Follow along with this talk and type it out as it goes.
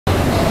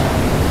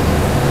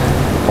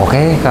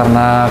Oke,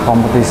 karena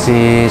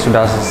kompetisi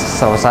sudah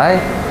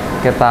selesai,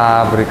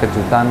 kita beri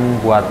kejutan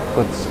buat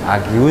Coach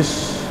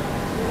AGIUS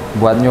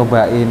buat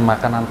nyobain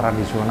makanan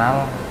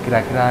tradisional.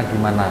 Kira-kira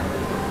gimana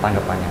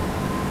tanggapannya?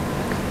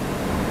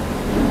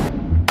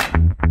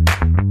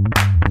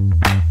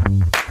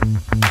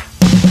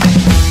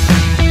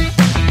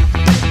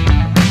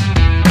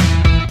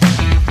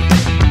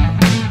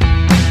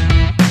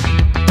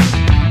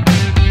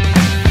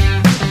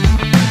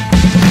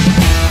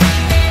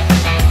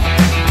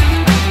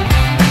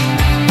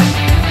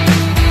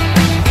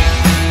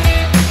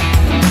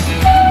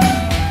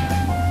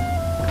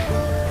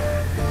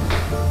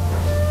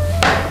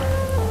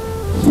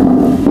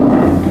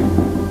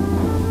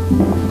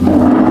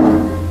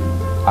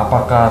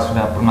 Apakah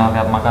sudah pernah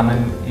lihat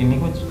makanan ini,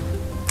 Coach?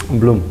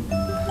 Belum.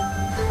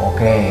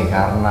 Oke,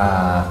 karena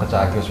Coach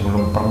AGIUS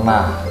belum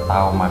pernah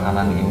tahu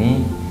makanan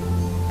ini,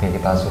 oke,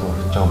 kita suruh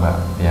coba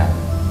ya,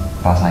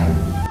 rasain.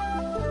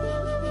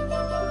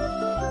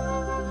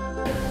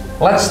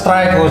 Let's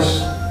try,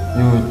 Coach.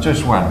 You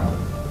choose one.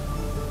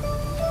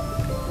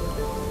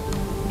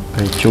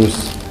 I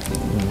choose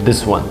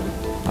this one.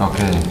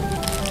 Oke,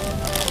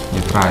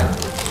 you try.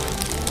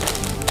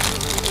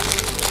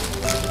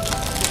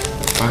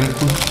 Very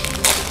good.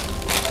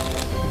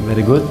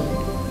 Very good.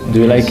 Do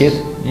you like it?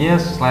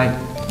 Yes, like.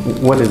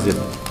 What is it?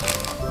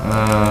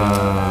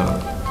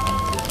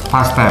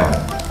 Pastel.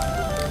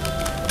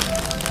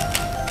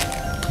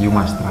 You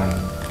must try.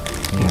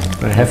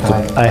 Yeah,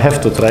 I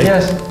have to try.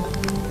 Yes.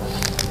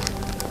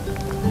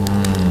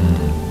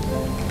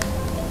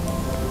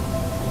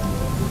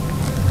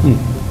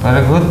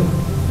 Very good.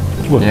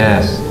 Good.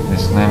 Yes,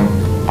 this name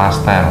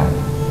pastel.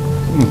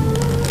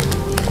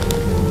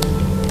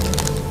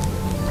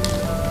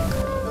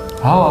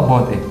 How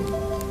about it?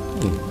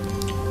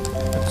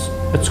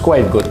 It's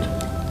quite good.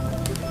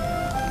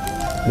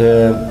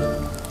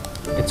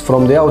 It's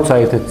from the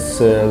outside. It's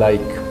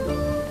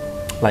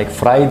like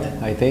fried.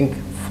 I think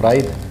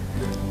fried,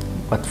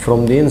 but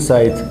from the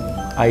inside,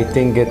 I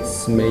think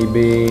it's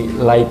maybe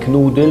like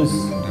noodles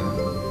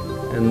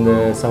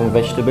and some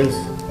vegetables.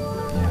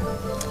 Yeah,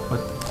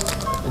 but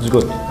it's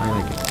good. I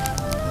like it.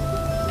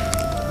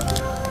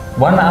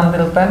 1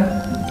 until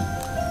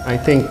 10? I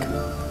think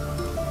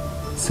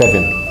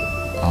 7.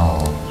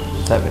 Oh,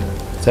 7,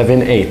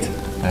 8.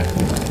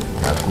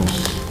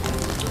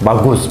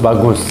 Bagus.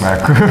 Bagus.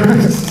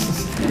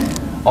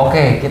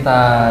 Oke, kita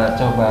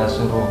coba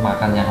suruh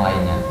makan yang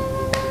lainnya.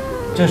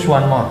 Choose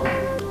one more.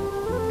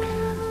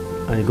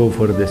 I go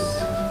for this.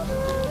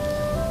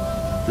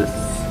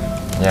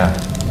 Ya.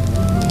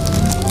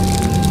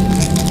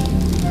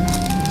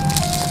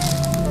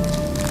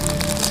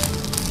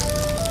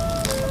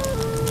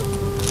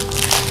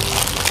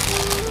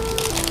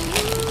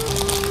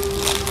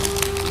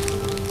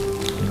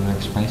 You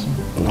like spicy?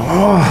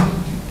 Oh,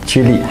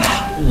 chili.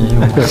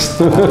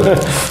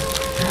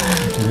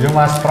 You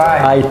must try.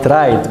 I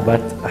tried,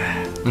 but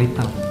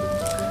Little.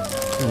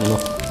 no.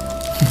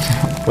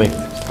 Wait.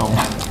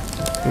 Stomach.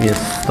 Yes,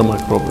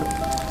 stomach problem.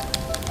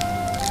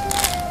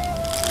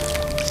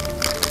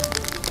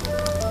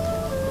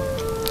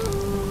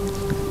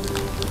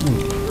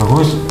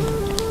 Bagus.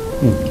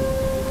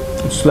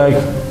 It's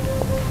like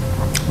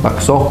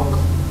bakso.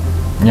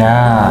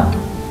 Ya.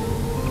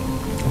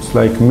 It's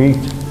like meat.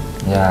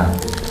 Ya.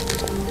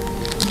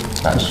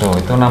 Bakso,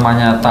 itu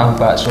namanya tahu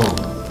bakso.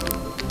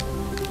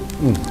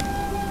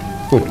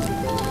 Good.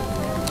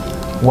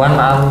 1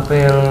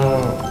 until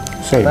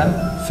Same.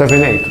 10? 7,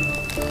 8.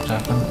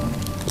 7.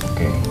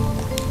 Oke.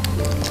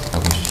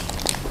 Bagus.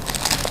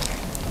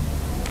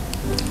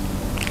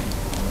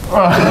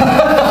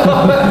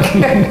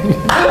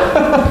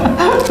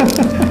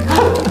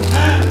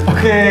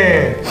 Oke.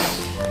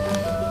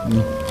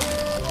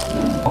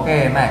 Oke,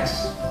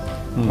 next.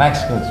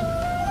 Next, Coach.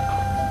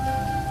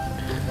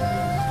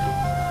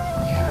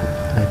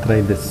 I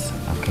tried this.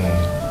 Oke.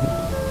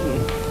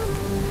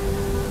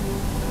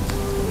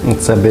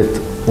 It's a bit.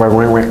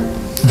 Bagus.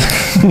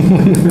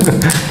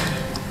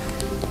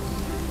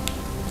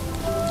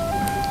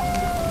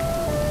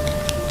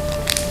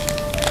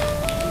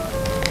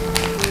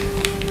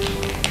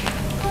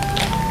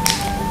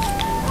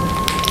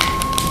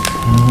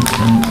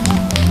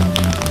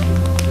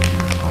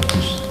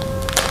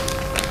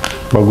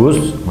 Bagus.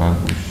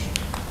 Bagus.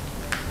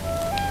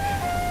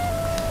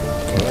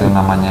 Itu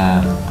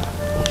namanya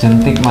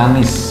jentik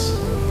manis.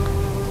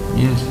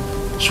 Yes.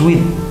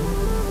 Sweet.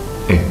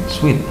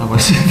 Sweet apa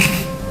sih?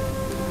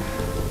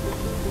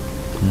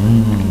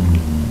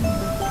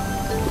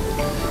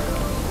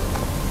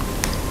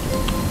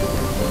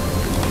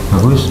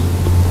 Bagus.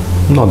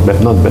 Not bad,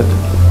 not bad.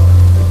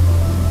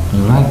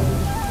 You like?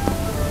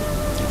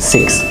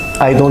 6.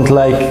 I don't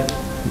like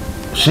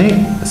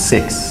See?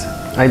 6.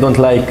 I don't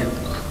like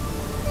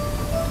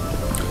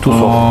too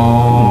soft.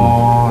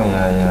 Oh,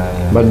 ya.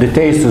 But the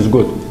taste is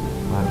good.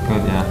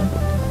 Good, ya.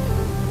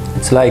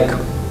 It's like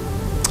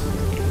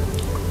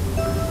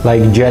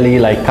jelly,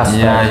 like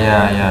custard.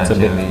 Yeah, It's a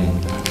bit, jelly.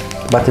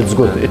 but it's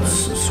good.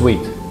 It's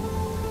sweet.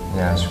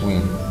 Yeah,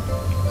 sweet.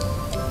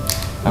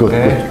 Good.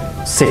 Okay.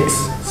 Good.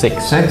 6.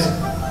 6.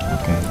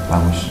 Oke,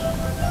 bagus.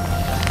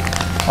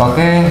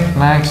 Oke,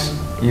 next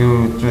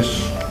you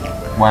choose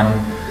one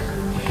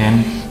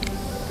again.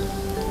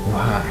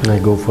 Wah, I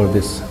go for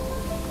this.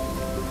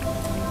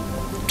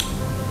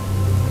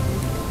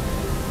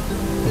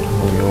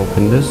 Now you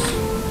open this.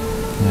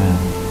 yeah.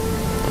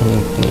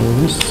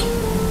 Open this.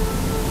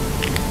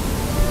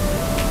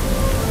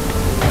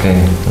 Oke,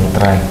 we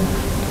try.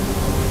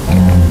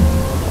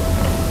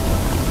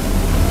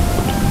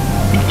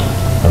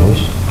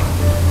 Bagus.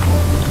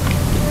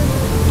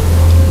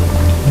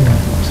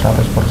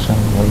 100%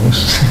 bagus.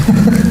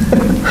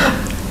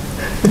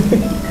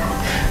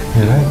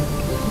 You like?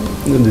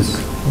 This.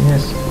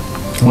 Yes.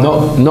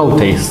 No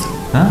taste.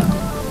 Huh?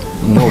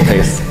 No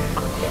taste.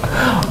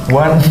 1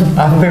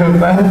 until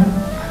 10.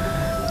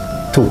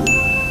 2.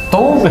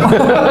 Two?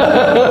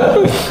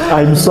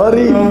 I'm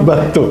sorry,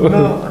 but 2.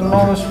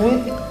 No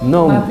sweet?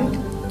 No. Nothing?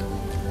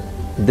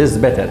 This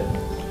better.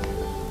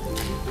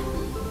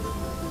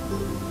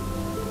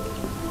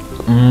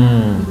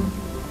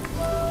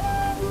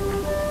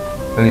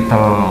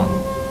 Little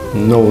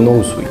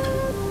No sweet.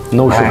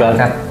 No sugar. like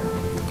that.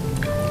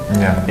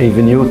 Yeah.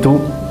 Even you too.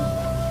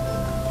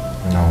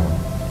 No.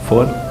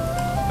 4.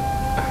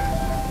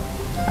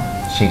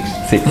 6.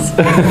 6.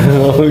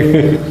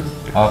 Okay.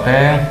 Oke.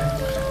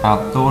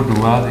 1, 2,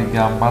 3,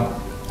 4.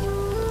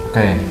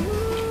 Oke.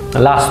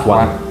 Last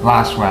one.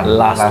 Last one.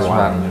 Last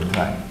one. You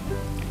try.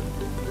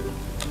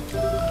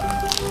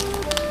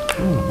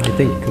 I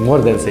think more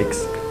than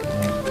 6.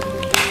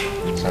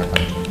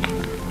 7.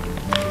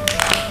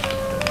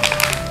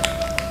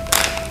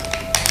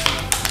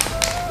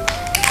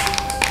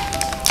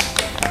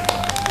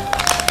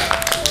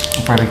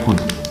 Very good.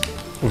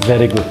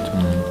 Very good.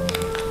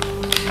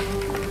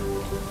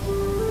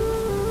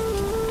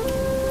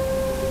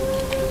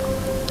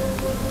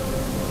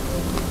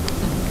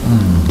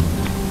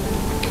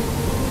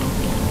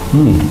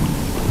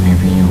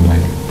 Maybe you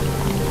like it.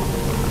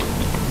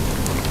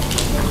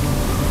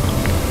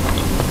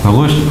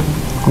 Bagus.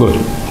 Good.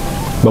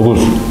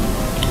 Bagus.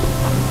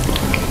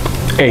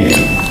 8.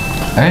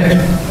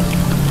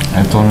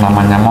 Itu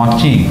namanya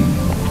mochi.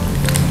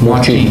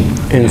 Mochi.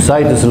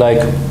 Inside is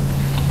like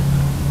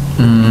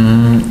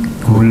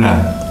Gula.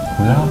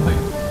 Gula apa ya?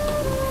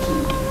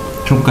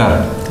 Sugar.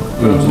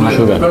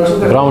 sugar.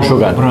 Brown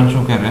sugar. Brown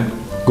sugar ya.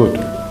 Good.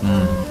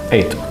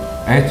 8.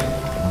 8.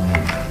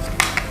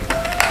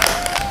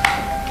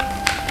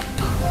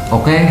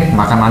 Oke,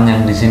 makanan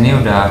yang di sini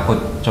udah aku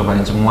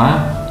cobain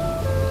semua.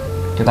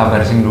 Kita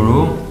beresin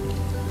dulu.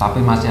 Tapi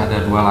masih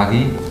ada 2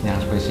 lagi yang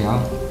spesial.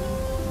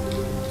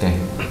 Oke,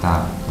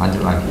 kita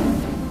lanjut lagi.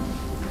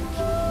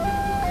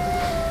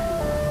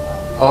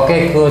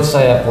 Oke, coach,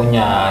 saya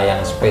punya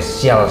yang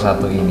spesial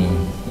satu ini.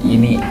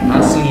 Ini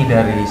asli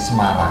dari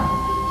Semarang.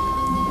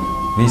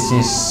 This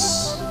is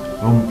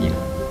lumpia.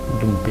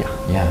 Lumpia.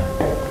 Ya,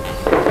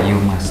 you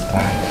must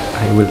try.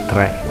 I will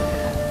try.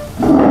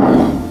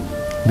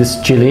 This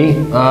chili.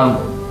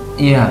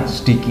 Iya,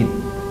 sedikit.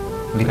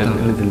 Little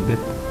bit.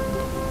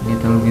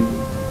 Little bit.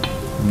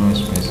 No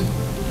spicy.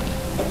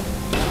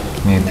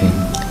 Maybe.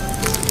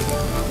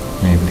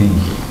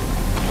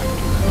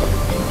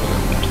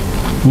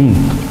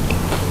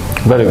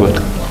 Very good.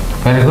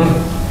 Very good.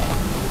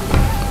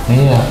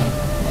 Iya.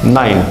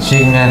 9.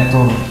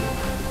 Signature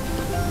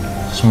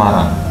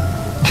Semarang.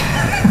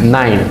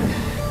 9.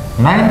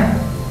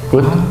 9.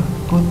 Good.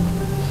 Good.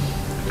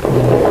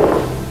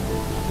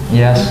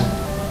 Yes.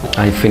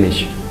 I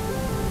finish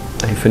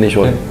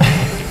all.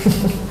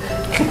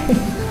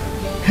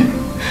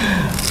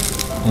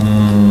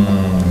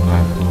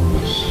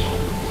 Bagus.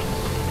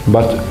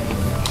 But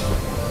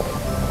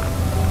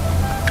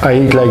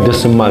I eat like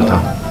this in Malta.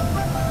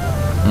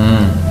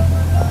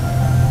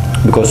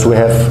 Because we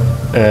have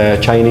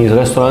Chinese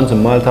restaurants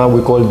in Malta,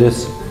 we call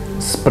this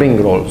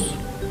spring rolls.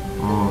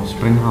 Oh,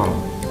 spring roll.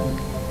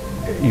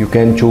 You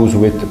can choose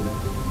with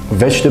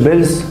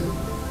vegetables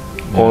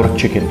or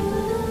chicken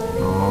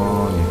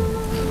Oh, ya.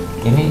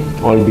 Ini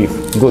or beef.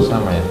 Good.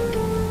 sama ya?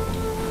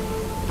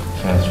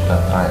 Saya sudah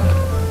try.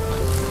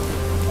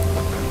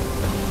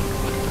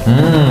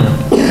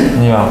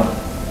 Iya,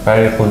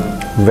 very good.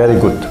 Very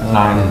good.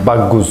 Nine.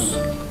 Bagus.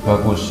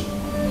 Bagus.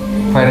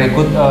 Very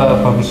good,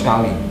 bagus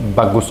sekali.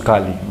 Bagus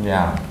sekali.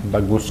 Ya,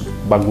 Bagus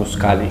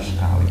sekali.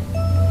 sekali.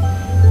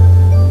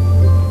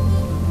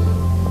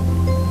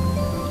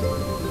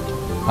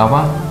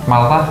 Apa?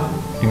 Malta?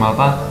 Di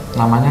Malta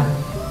namanya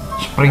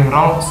spring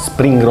roll.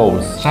 Spring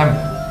rolls. Sam.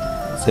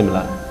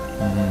 Similar.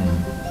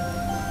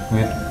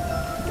 With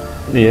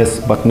Yes,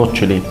 but not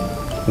chili.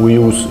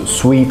 We use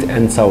sweet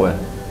and sour.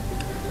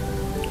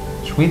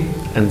 sweet.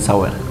 And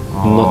sour.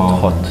 Oh. Not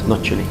hot,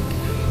 not chili.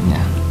 Ya.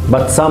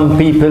 But some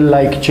people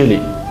like chili.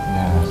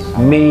 Yes.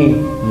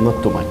 Me, not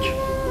too much.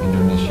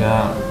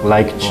 Indonesia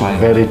Like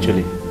very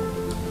chili.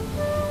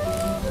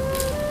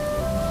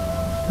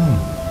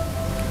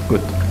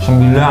 Good.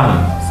 9.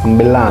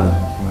 Sambelan.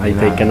 I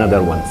take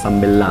another one.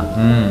 Sambelan.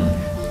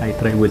 I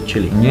try with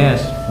chili.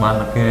 Yes, one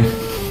again.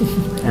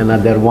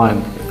 Another one.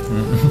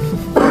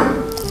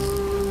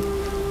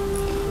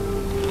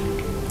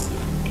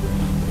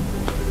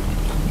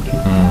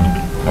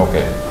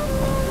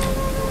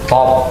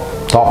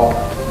 Top.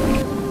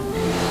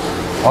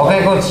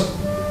 Oke coach,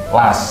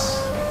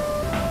 last.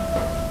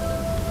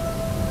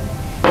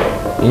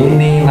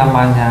 Ini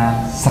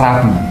namanya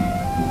serabi.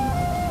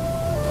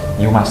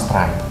 You must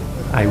try.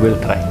 I will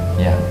try.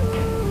 Ya.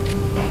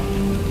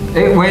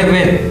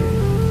 Wait.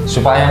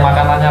 Supaya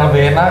makanannya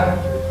lebih enak,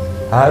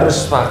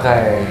 harus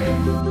pakai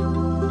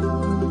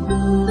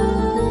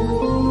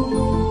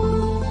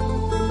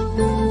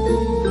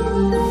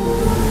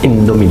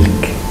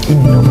Indomilk.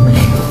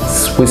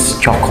 Swiss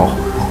choco.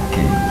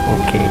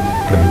 Okay.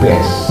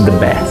 The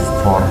best.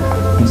 For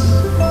this.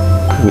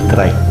 We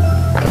try.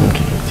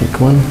 Okay,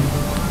 take one.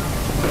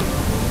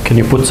 Can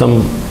you put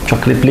some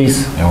chocolate,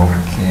 please?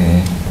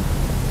 Okay.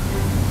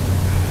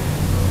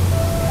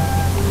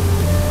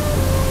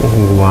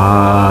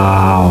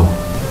 Wow.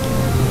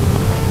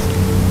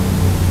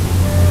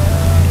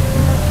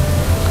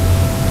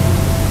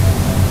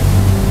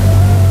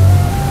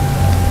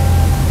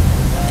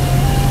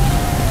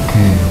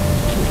 Okay.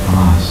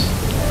 Panas.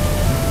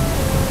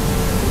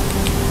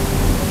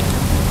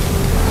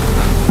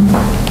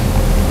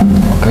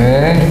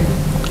 Okay.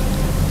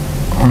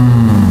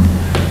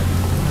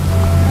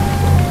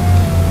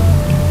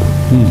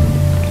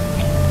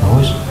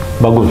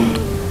 Bagus.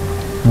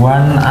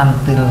 1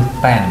 until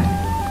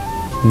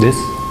 10. This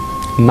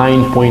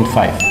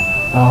 9.5.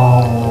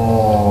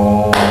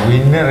 Oh,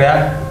 winner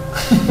ya.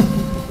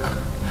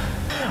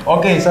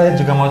 Oke, saya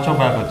juga mau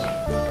coba coach.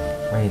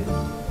 Wait.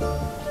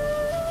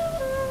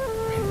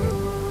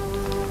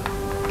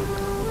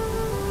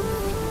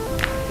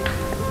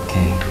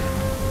 Oke.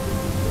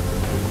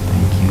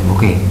 Thank you.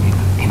 Oke,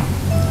 enak.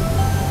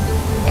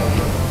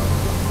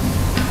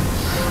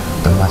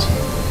 Terima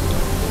kasih.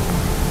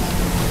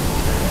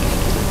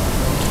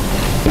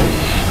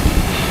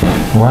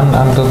 1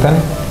 until 10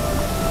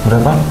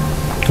 berapa?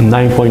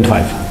 9.5.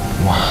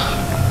 Wah,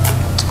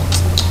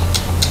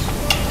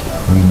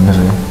 winner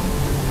ya.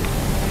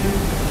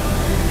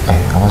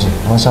 Awas sih,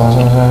 awas.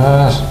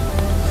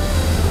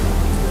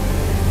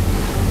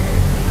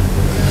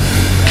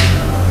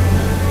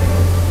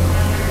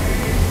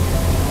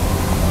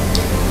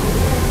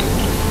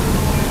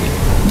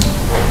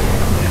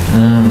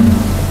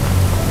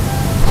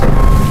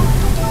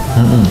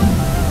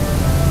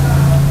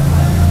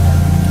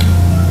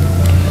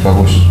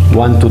 Bagus.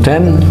 1 to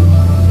 10.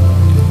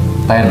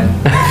 10.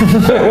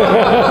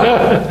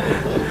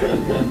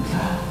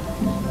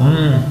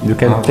 You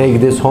can take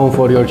this home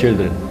for your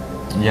children.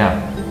 Ya.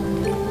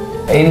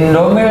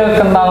 Indomie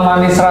kental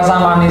manis,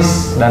 rasa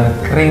manis dan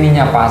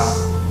creamy-nya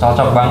pas.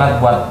 Cocok banget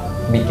buat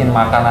bikin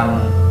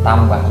makanan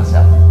tambah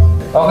lezat.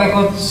 Oke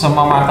coach,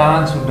 semua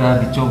makanan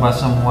sudah dicoba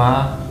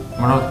semua.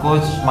 Menurut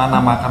coach, mana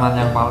makanan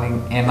yang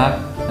paling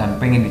enak dan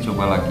pengen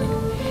dicoba lagi?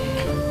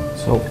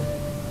 So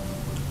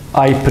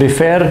I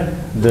prefer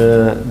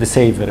the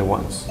savory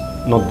ones,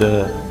 not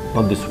the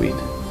sweet.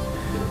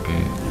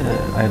 Okay.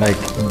 I like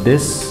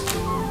this,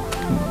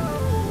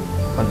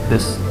 but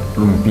this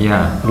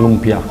Lumpia.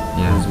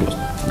 Yeah. Is good.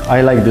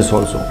 I like this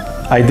also.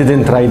 I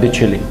didn't try the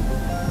chili.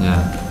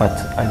 Yeah. But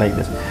I like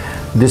this.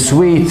 The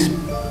sweet,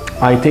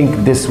 I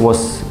think this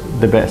was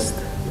the best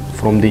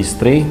from these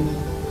three.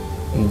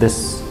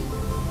 This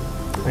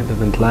I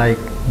didn't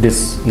like.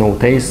 This no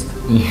taste.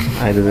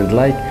 I didn't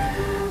like.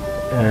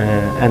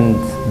 And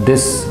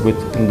this with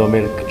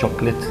Indomilk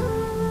chocolate,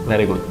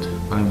 very good.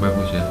 Paling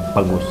bagus ya.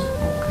 Bagus.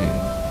 Oke.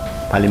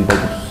 Paling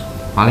bagus.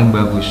 Paling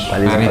bagus.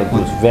 Paling Very bagus.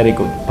 good. Very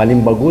good.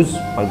 Paling bagus.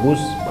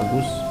 Oke.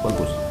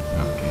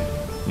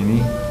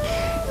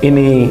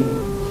 Ini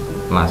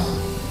Plus.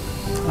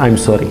 I'm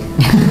sorry.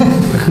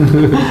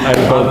 I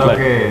don't like.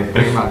 Oke,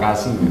 terima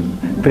kasih.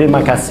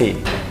 Terima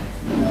kasih.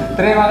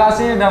 Terima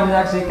kasih sudah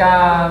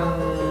menyaksikan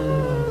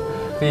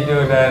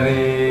video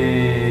dari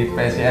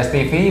PSIS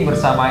TV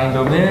bersama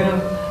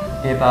Indomil.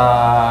 Kita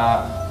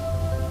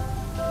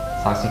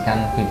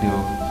saksikan video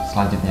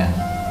selanjutnya.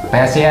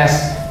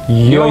 PSIS,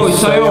 yo,